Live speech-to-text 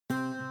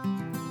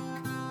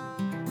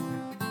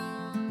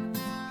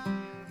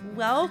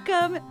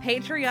Welcome,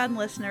 Patreon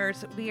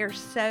listeners. We are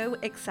so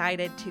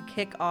excited to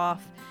kick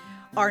off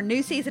our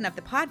new season of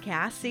the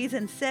podcast,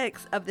 season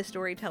 6 of the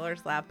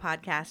Storytellers Lab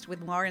podcast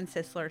with Lauren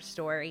Sisler's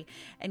story.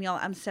 And y'all,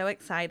 I'm so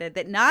excited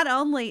that not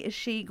only is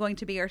she going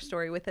to be our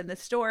story within the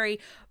story,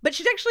 but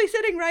she's actually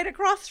sitting right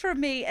across from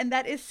me. And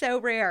that is so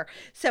rare.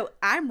 So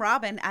I'm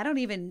Robin. I don't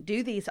even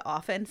do these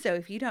often. So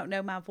if you don't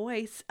know my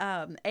voice,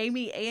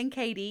 Amy and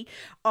Katie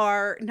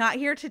are not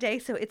here today.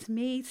 So it's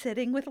me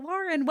sitting with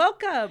Lauren.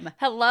 Welcome.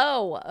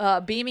 Hello.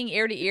 Beaming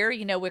ear to ear.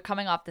 You know, we're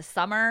coming off the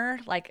summer,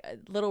 like a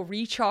little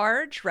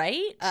recharge,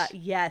 right?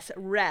 Yes,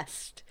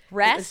 rest,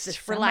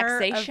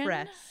 relaxation,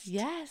 rest.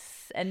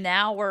 Yes, and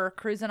now we're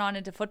cruising on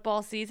into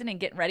football season and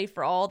getting ready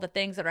for all the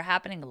things that are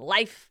happening.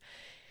 Life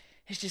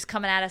is just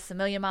coming at us a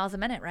million miles a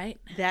minute,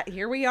 right? That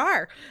here we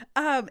are,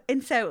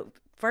 and so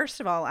first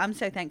of all, I'm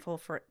so thankful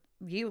for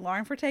you,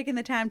 Lauren, for taking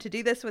the time to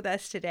do this with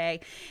us today.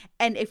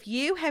 And if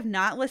you have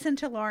not listened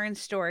to Lauren's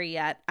story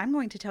yet, I'm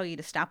going to tell you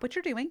to stop what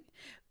you're doing,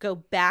 go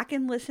back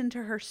and listen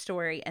to her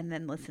story, and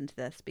then listen to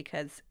this,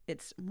 because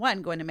it's,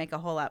 one, going to make a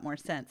whole lot more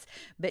sense,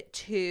 but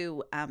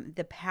two,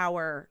 the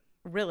power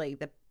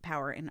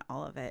in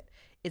all of it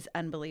is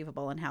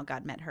unbelievable, and how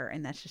God met her.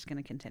 And that's just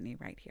going to continue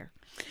right here.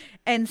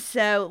 And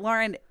so,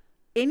 Lauren,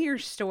 in your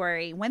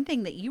story, one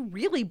thing that you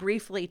really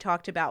briefly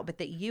talked about, but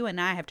that you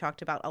and I have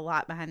talked about a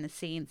lot behind the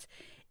scenes,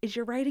 is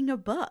you're writing a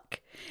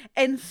book.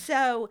 And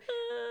so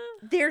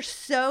there's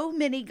so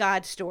many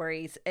God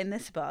stories in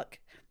this book.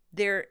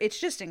 It's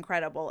just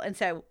incredible. And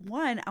so,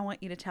 one, I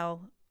want you to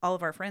tell all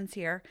of our friends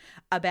here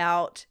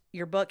about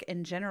your book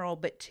in general,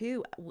 but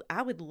two,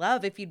 I would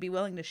love if you'd be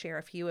willing to share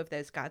a few of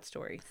those God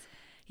stories.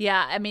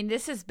 Yeah, I mean,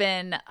 this has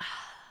been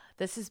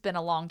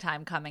a long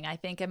time coming. I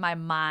think in my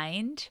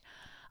mind,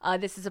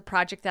 this is a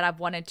project that I've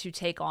wanted to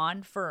take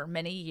on for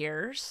many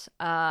years.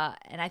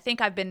 And I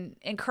think I've been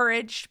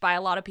encouraged by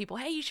a lot of people.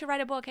 Hey, you should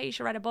write a book. Hey, you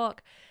should write a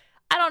book.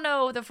 I don't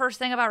know the first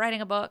thing about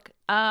writing a book.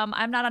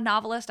 I'm not a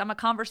novelist. I'm a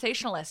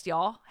conversationalist,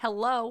 y'all.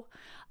 Hello.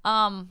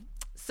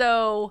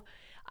 So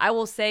I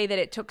will say that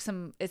it took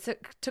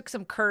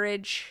some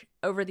courage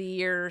over the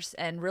years,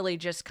 and really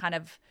just kind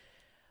of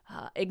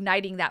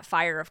igniting that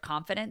fire of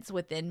confidence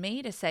within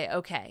me to say,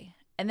 okay.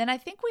 And then I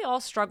think we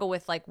all struggle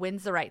with, like,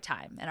 when's the right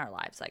time in our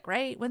lives? Like,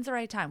 right? When's the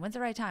right time? When's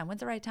the right time? When's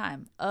the right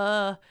time?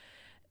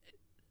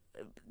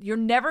 You're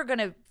never going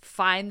to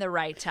find the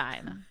right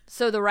time.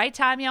 So the right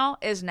time, y'all,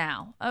 is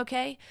now.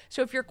 Okay.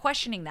 So if you're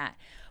questioning that,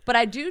 but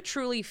I do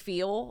truly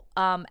feel,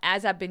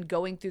 as I've been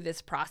going through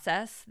this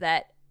process,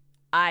 that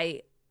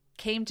I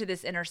came to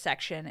this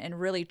intersection and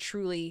really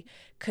truly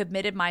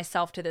committed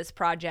myself to this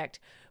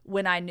project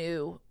when I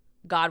knew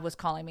God was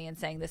calling me and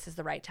saying, this is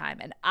the right time.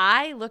 And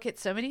I look at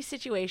so many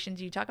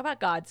situations. You talk about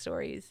God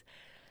stories.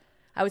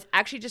 I was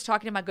actually just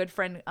talking to my good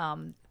friend,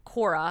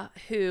 Cora,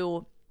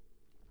 who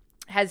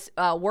has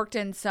worked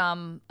in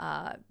some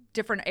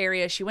different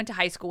areas. She went to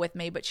high school with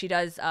me, but she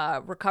does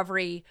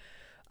recovery.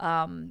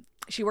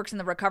 She works in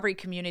the recovery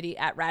community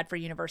at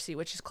Radford University,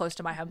 which is close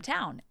to my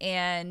hometown.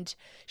 And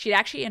she'd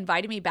actually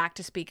invited me back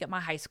to speak at my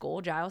high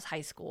school, Giles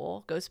High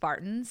School, go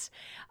Spartans,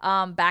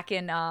 back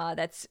in,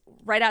 that's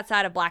right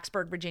outside of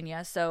Blacksburg,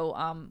 Virginia. So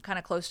kind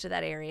of close to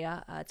that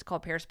area. It's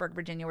called Pearisburg,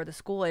 Virginia, where the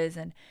school is.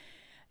 And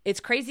it's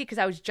crazy because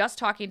I was just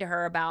talking to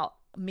her about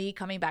me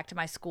coming back to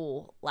my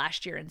school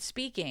last year and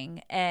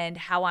speaking, and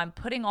how I'm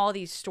putting all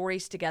these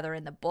stories together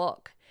in the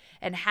book.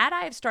 And had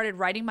I have started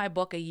writing my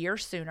book a year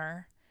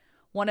sooner,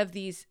 one of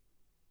these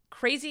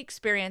crazy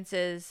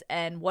experiences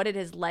and what it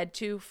has led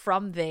to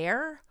from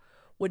there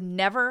would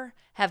never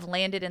have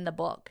landed in the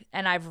book.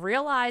 And I've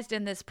realized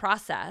in this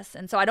process,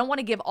 and so I don't want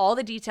to give all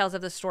the details of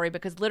the story,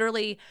 because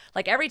literally,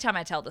 like, every time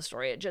I tell the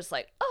story, it just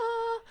like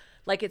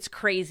it's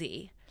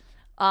crazy.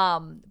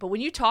 But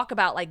when you talk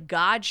about, like,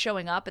 God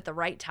showing up at the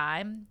right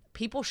time,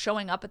 people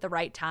showing up at the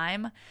right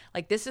time,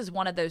 like, this is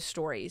one of those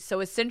stories.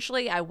 So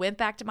essentially, I went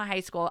back to my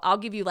high school. I'll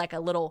give you like a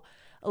little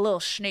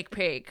sneak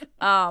peek.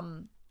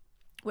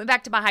 Went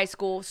back to my high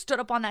school, stood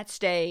up on that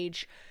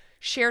stage,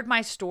 shared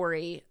my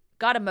story,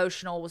 got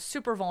emotional, was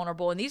super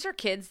vulnerable. And these are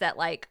kids that,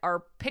 like,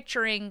 are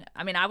picturing,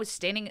 I mean, I was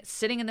sitting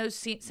in those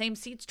same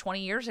seats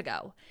 20 years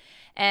ago.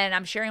 And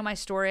I'm sharing my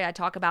story. I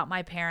talk about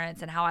my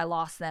parents and how I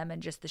lost them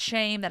and just the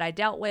shame that I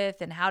dealt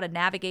with and how to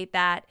navigate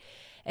that.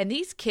 And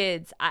these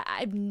kids,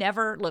 I've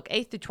never, look,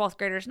 8th through 12th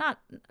graders, not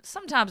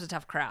sometimes a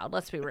tough crowd.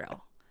 Let's be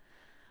real.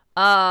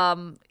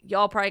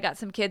 Y'all probably got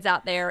some kids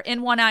out there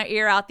in one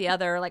ear out the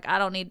other. Like, I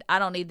don't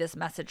need this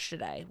message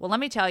today. Well, let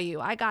me tell you,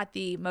 I got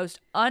the most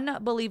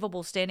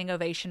unbelievable standing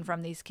ovation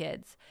from these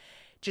kids.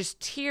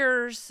 Just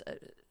tears,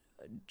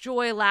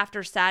 joy,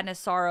 laughter, sadness,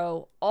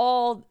 sorrow,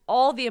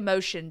 all the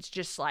emotions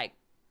just like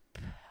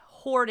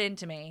poured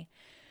into me.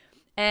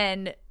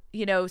 And,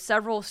 you know,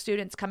 several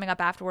students coming up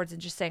afterwards and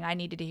just saying, I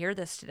needed to hear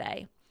this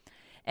today.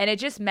 And it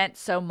just meant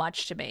so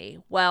much to me.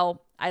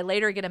 Well, I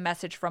later get a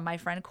message from my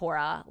friend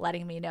Cora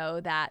letting me know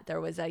that there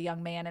was a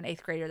young man, an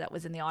 8th grader, that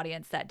was in the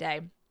audience that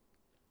day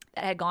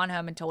that had gone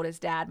home and told his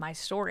dad my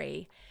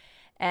story.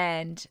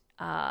 And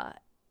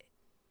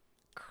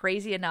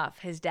crazy enough,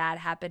 his dad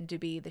happened to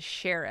be the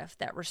sheriff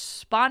that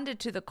responded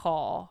to the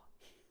call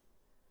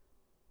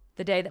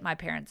the day that my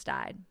parents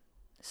died.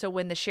 So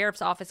when the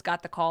sheriff's office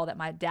got the call that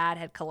my dad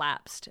had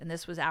collapsed, and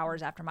this was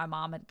hours after my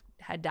mom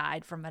had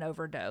died from an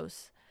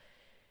overdose,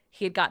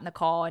 he had gotten the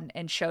call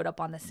and showed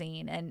up on the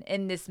scene. And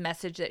in this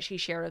message that she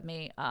shared with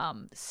me,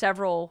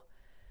 several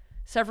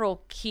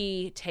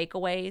key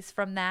takeaways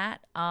from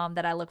that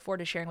that I look forward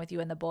to sharing with you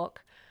in the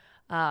book.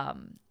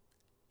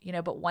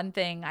 But one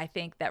thing I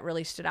think that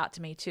really stood out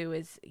to me too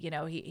is,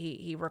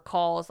 he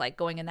recalls like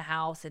going in the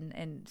house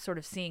and sort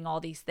of seeing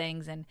all these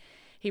things. And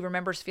he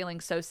remembers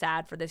feeling so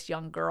sad for this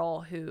young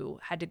girl who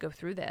had to go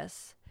through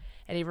this.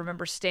 And he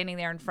remembers standing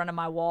there in front of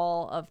my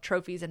wall of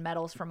trophies and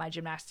medals from my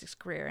gymnastics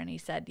career. And he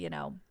said,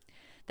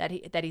 that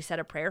he said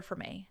a prayer for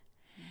me.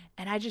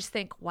 And I just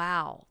think,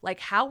 wow, like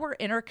how we're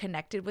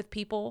interconnected with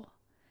people.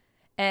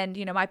 And,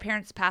 my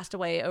parents passed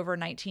away over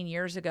 19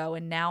 years ago,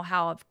 and now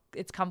how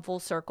it's come full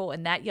circle.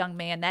 And that young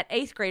man, that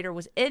 8th grader,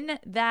 was in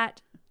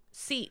that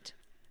seat,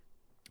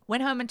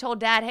 went home and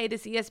told dad, hey,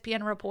 this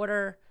ESPN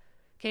reporter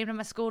came to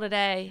my school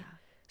today,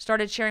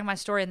 started sharing my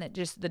story, and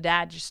the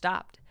dad just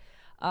stopped.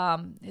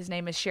 His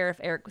name is Sheriff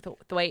Eric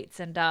Thwaites.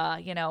 And,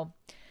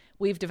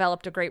 we've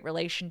developed a great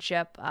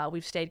relationship.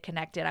 We've stayed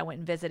connected. I went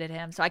and visited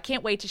him. So I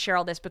can't wait to share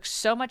all this because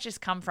so much has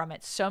come from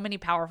it. So many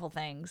powerful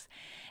things.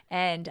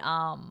 And,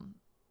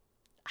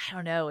 I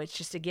don't know. It's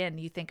just, again,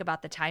 you think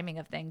about the timing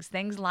of things.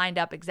 Things lined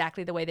up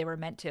exactly the way they were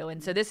meant to.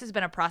 And so this has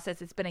been a process.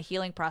 It's been a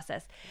healing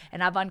process.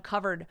 And I've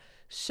uncovered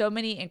so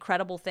many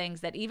incredible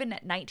things that even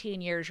at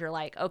 19 years, you're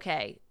like,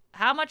 okay,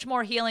 how much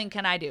more healing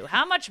can I do?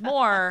 How much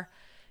more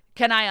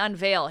can I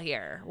unveil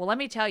here? Well, let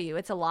me tell you,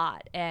 it's a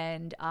lot.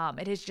 And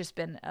it has just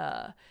been,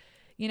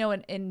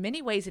 in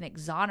many ways, an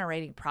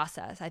exonerating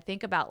process. I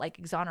think about like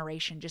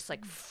exoneration, just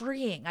like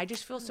freeing. I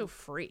just feel so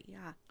free.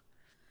 Yeah.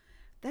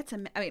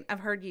 I've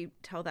heard you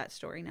tell that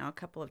story now a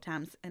couple of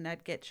times, and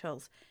I'd get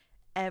chills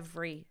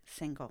every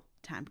single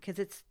time because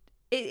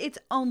it's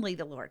only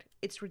the Lord.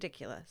 It's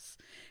ridiculous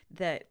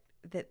that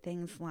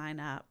things line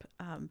up.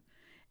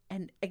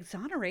 And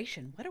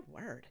exoneration, what a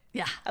word.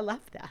 Yeah. I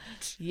love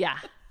that. Yeah.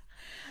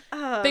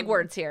 Big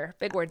words here.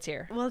 Big words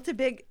here. Well, it's a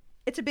big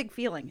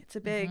feeling. It's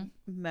a big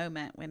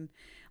moment when,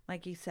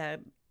 like you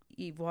said,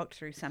 you've walked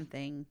through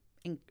something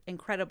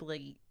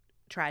incredibly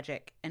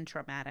tragic and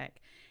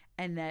traumatic,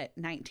 and that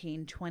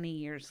 19, 20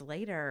 years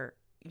later,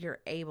 you're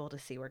able to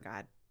see where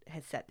God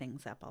has set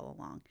things up all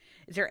along.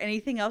 Is there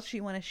anything else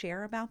you want to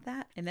share about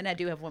that? And then I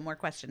do have one more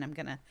question. I'm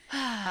going to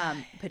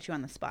put you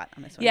on the spot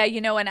on this one. Yeah,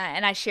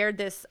 and I shared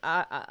this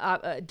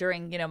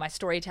during, my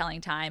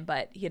storytelling time,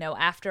 but,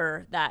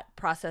 after that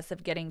process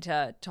of getting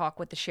to talk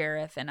with the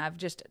sheriff, and I've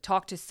just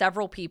talked to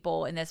several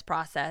people in this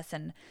process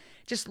and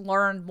just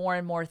learned more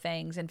and more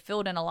things and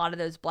filled in a lot of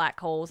those black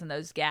holes and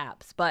those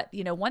gaps. But,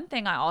 one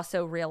thing I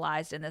also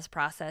realized in this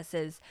process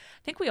is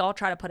I think we all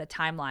try to put a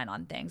timeline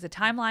on things, a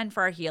timeline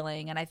for our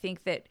healing. And I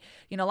think that,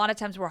 a lot of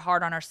times we're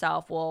hard on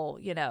ourselves. Well,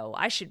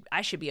 I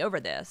should be over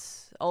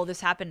this. Oh,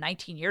 this happened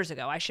 19 years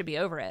ago. I should be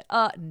over it.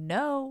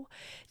 No,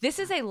 this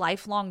is a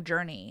lifelong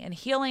journey, and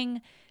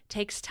healing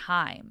takes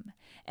time.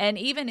 And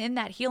even in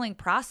that healing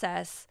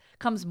process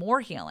comes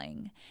more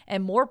healing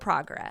and more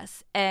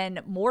progress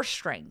and more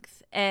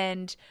strength.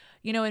 And,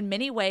 in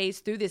many ways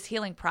through this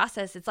healing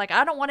process, it's like,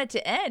 I don't want it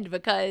to end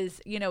because,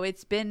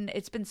 it's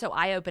been so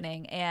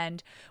eye-opening.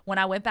 And when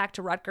I went back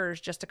to Rutgers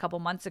just a couple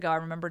months ago, I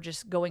remember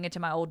just going into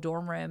my old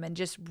dorm room and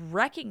just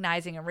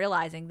recognizing and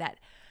realizing that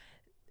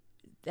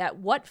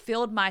what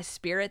filled my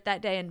spirit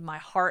that day and my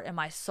heart and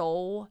my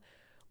soul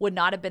would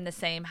not have been the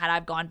same had I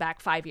gone back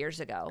 5 years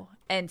ago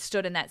and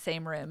stood in that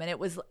same room. And it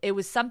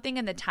was something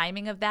in the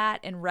timing of that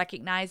and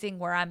recognizing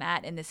where I'm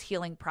at in this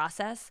healing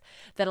process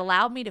that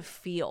allowed me to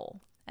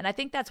feel. And I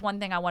think that's one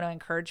thing I want to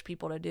encourage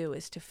people to do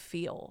is to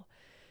feel,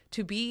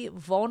 to be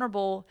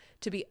vulnerable,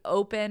 to be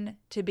open,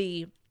 to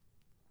be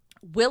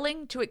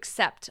willing to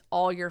accept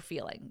all your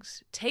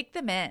feelings. Take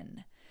them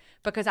in.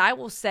 Because I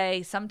will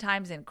say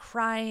sometimes in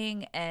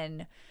crying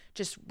and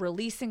just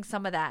releasing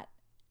some of that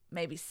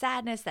maybe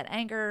sadness, that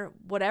anger,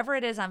 whatever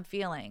it is I'm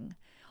feeling,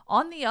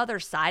 on the other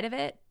side of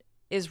it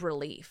is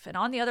relief. And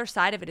on the other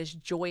side of it is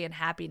joy and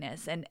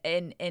happiness.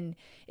 And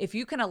if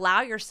you can allow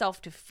yourself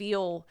to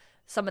feel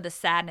some of the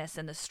sadness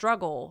and the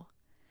struggle,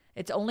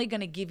 it's only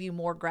going to give you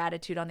more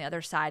gratitude on the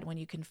other side when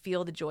you can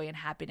feel the joy and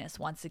happiness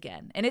once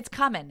again. And it's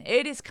coming.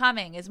 It is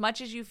coming. As much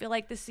as you feel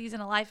like this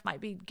season of life might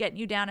be getting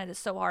you down and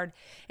it's so hard,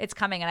 it's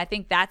coming. And I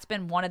think that's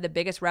been one of the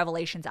biggest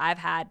revelations I've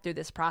had through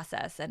this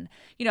process. And,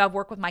 I've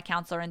worked with my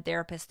counselor and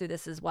therapist through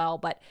this as well.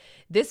 But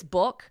this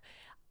book,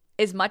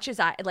 as much as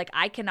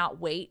I cannot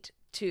wait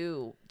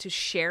to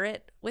share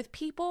it with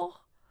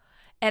people.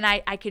 And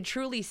I can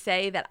truly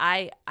say that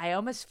I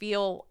almost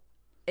feel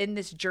in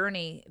this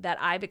journey that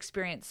I've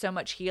experienced so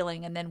much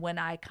healing. And then when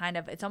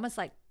it's almost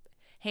like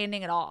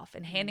handing it off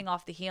and handing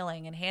off the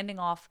healing and handing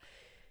off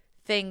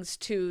things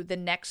to the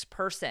next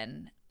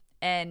person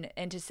and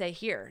to say,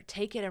 here,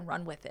 take it and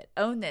run with it.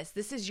 Own this.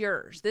 This is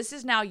yours. This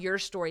is now your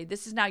story.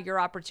 This is now your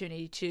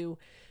opportunity to,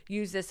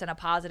 use this in a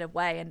positive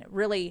way. And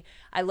really,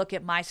 I look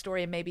at my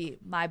story and maybe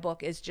my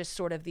book is just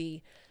sort of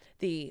the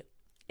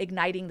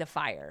igniting the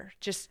fire,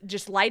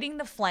 just lighting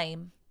the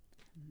flame,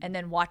 and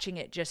then watching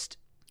it just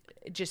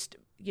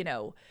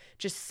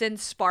send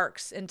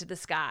sparks into the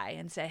sky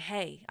and say,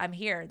 hey, I'm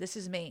here. This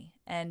is me.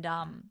 And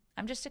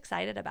I'm just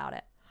excited about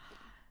it.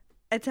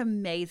 It's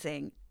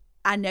amazing.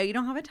 I know you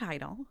don't have a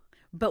title,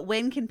 but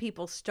when can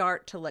people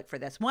start to look for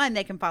this? One,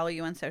 they can follow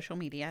you on social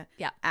media.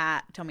 Yeah.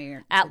 At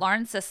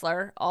Lauren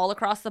Sisler, all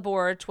across the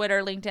board,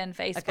 Twitter, LinkedIn,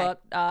 Facebook,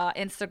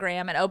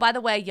 Instagram. And oh, by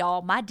the way,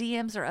 y'all, my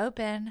DMs are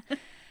open.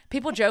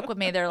 People joke with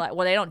me. They're like,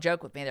 well, they don't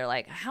joke with me. They're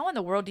like, how in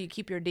the world do you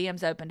keep your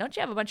DMs open? Don't you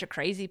have a bunch of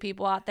crazy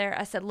people out there?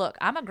 I said, look,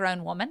 I'm a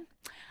grown woman.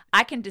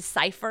 I can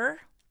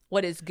decipher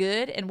what is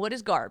good and what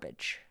is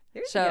garbage.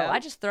 So I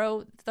just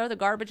throw the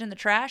garbage in the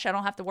trash. I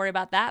don't have to worry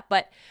about that.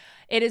 But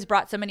it has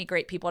brought so many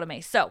great people to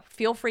me. So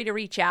feel free to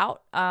reach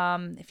out.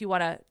 If you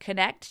want to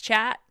connect,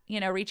 chat,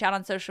 reach out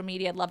on social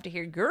media. I'd love to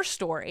hear your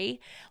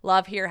story.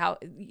 Love to hear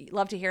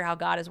how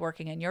God is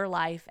working in your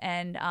life.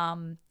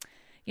 And,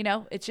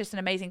 it's just an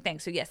amazing thing.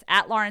 So yes,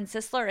 at Lauren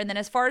Sisler. And then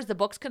as far as the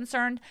book's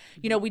concerned,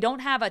 we don't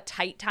have a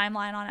tight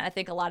timeline on it. I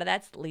think a lot of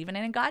that's leaving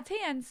it in God's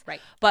hands. Right.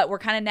 But we're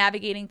kind of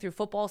navigating through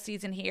football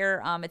season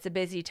here. It's a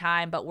busy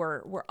time, but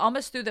we're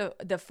almost through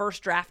the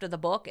first draft of the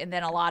book. And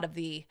then a lot of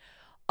the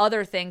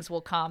other things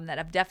will come that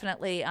have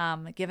definitely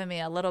given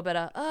me a little bit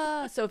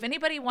of, so if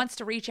anybody wants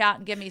to reach out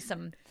and give me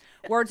some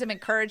words of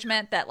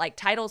encouragement, that like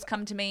titles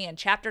come to me and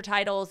chapter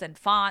titles and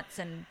fonts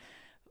and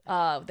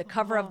the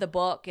cover of the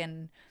book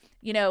and,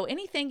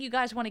 anything you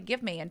guys want to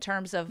give me in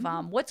terms of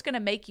what's going to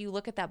make you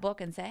look at that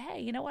book and say, hey,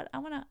 you know what? I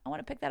want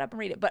to pick that up and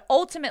read it. But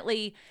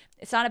ultimately,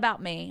 it's not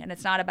about me, and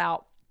it's not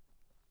about,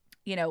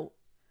 the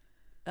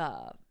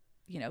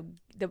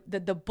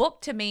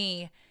book to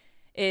me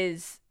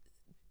is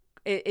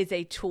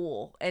a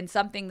tool, and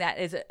something that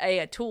is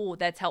a tool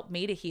that's helped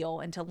me to heal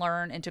and to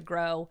learn and to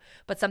grow,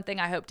 but something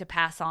I hope to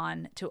pass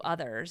on to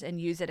others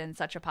and use it in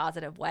such a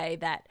positive way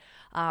that,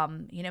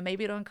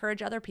 maybe it'll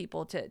encourage other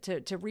people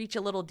to reach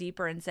a little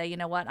deeper and say, you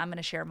know what, I'm going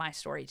to share my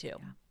story too.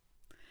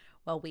 Yeah.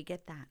 Well, we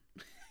get that.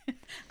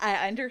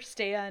 I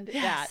understand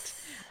that.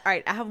 All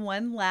right. I have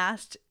one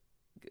last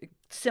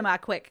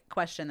semi-quick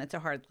question that's a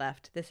hard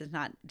left. This is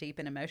not deep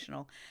and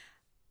emotional.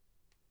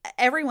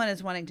 Everyone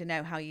is wanting to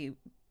know how you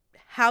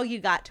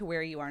got to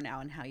where you are now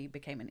and how you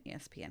became an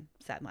ESPN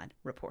sideline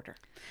reporter.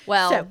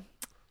 Well, so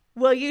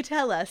will you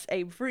tell us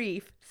a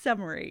brief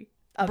summary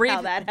of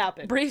how that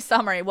happened? Brief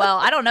summary. Well,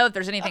 I don't know if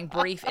there's anything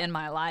brief in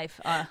my life,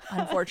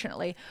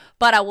 unfortunately,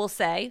 but I will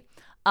say,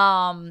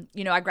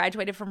 I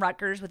graduated from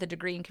Rutgers with a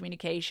degree in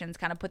communications,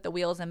 kind of put the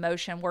wheels in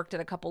motion, worked at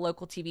a couple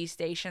local TV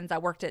stations. I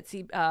worked at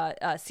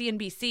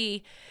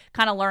CNBC,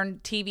 kind of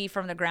learned TV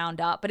from the ground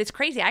up. But it's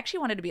crazy. I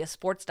actually wanted to be a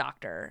sports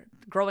doctor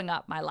growing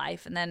up my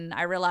life. And then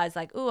I realized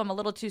I'm a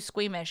little too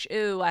squeamish.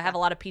 I have a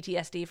lot of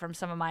PTSD from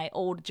some of my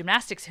old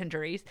gymnastics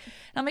injuries.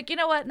 And I'm like, you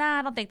know what? Nah,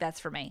 I don't think that's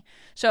for me.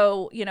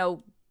 So,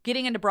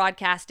 getting into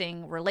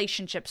broadcasting,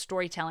 relationship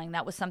storytelling,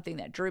 that was something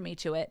that drew me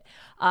to it.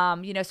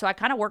 So I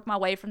kind of worked my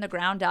way from the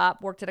ground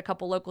up, worked at a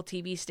couple local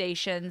TV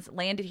stations,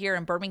 landed here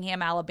in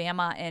Birmingham,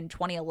 Alabama in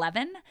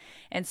 2011.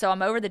 And so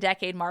I'm over the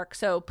decade mark.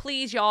 So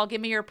please, y'all,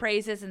 give me your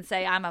praises and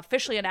say I'm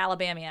officially an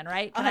Alabamian,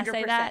 right? Can I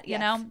say that?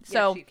 Yes.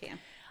 So yes, you can.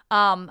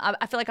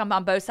 I feel like I'm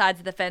on both sides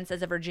of the fence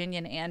as a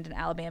Virginian and an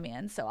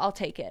Alabamian, so I'll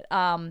take it.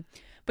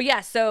 But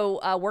yeah,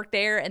 so worked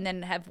there and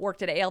then have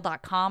worked at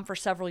AL.com for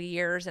several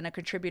years and a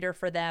contributor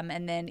for them.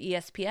 And then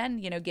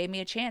ESPN, gave me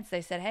a chance.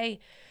 They said, hey,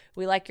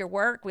 we like your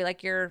work. We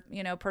like your,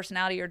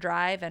 personality, your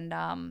drive,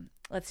 and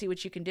let's see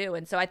what you can do.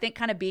 And so I think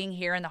kind of being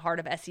here in the heart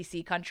of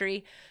SEC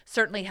country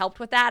certainly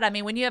helped with that. I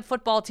mean, when you have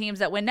football teams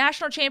that win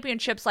national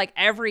championships like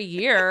every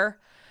year,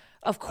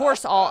 of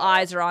course, all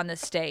eyes are on the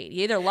state.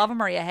 You either love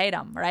them or you hate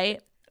them,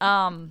 right?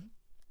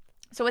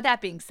 So with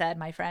that being said,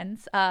 my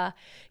friends,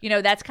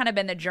 that's kind of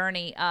been the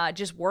journey,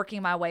 just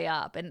working my way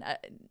up and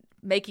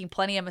making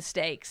plenty of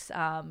mistakes,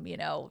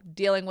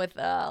 dealing with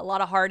a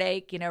lot of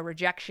heartache,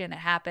 rejection. It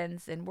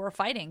happens, and we're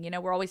fighting.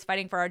 We're always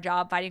fighting for our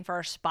job, fighting for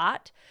our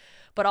spot,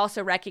 but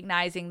also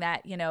recognizing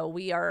that,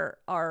 we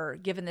are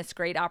given this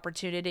great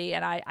opportunity,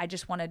 and I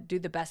just want to do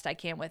the best I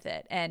can with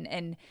it.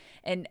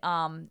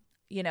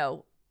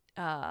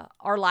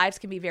 Our lives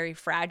can be very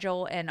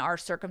fragile, and our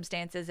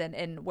circumstances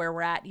and where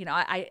we're at,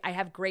 I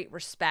have great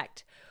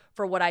respect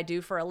for what I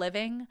do for a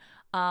living,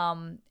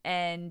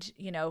 and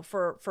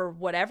for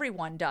what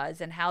everyone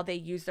does and how they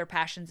use their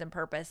passions and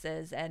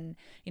purposes. And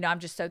I'm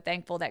just so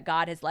thankful that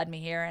God has led me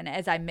here. And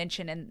as I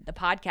mentioned in the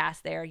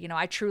podcast there,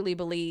 I truly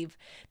believe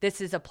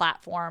this is a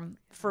platform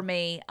for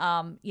me.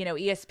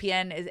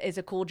 ESPN is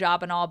a cool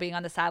job, and all being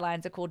on the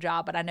sidelines is a cool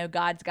job, but I know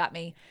God's got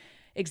me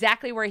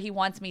exactly where he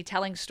wants me,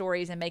 telling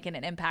stories and making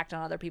an impact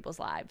on other people's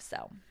lives.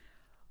 So,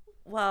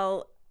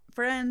 well,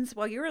 friends,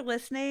 while you were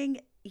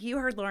listening, you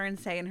heard Lauren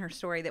say in her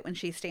story that when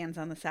she stands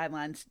on the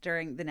sidelines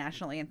during the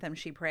national anthem,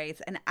 she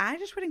prays. And I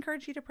just would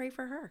encourage you to pray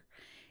for her.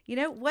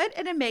 What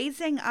an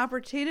amazing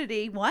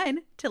opportunity,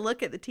 one, to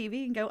look at the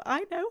TV and go,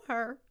 I know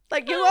her.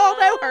 Like, you all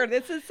know her.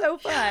 This is so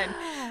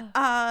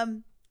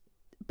fun.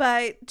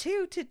 But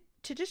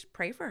to just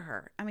pray for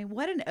her. I mean,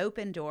 what an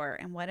open door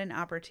and what an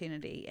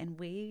opportunity. And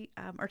we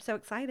are so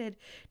excited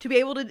to be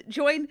able to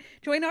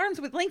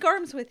link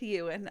arms with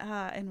you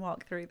and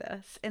walk through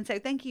this. And so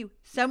thank you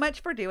so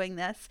much for doing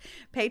this.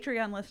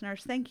 Patreon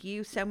listeners, thank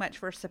you so much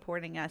for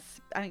supporting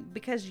us. I mean,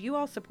 because you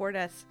all support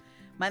us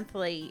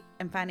monthly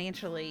and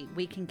financially,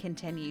 we can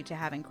continue to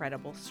have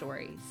incredible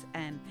stories.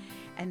 And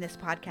this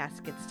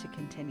podcast gets to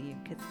continue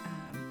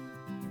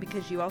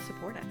because you all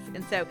support us.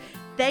 And so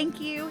thank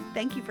you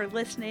for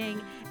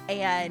listening,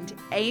 and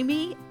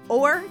Amy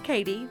or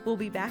Katie will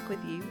be back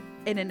with you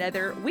in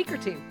another week or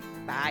two.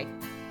 Bye.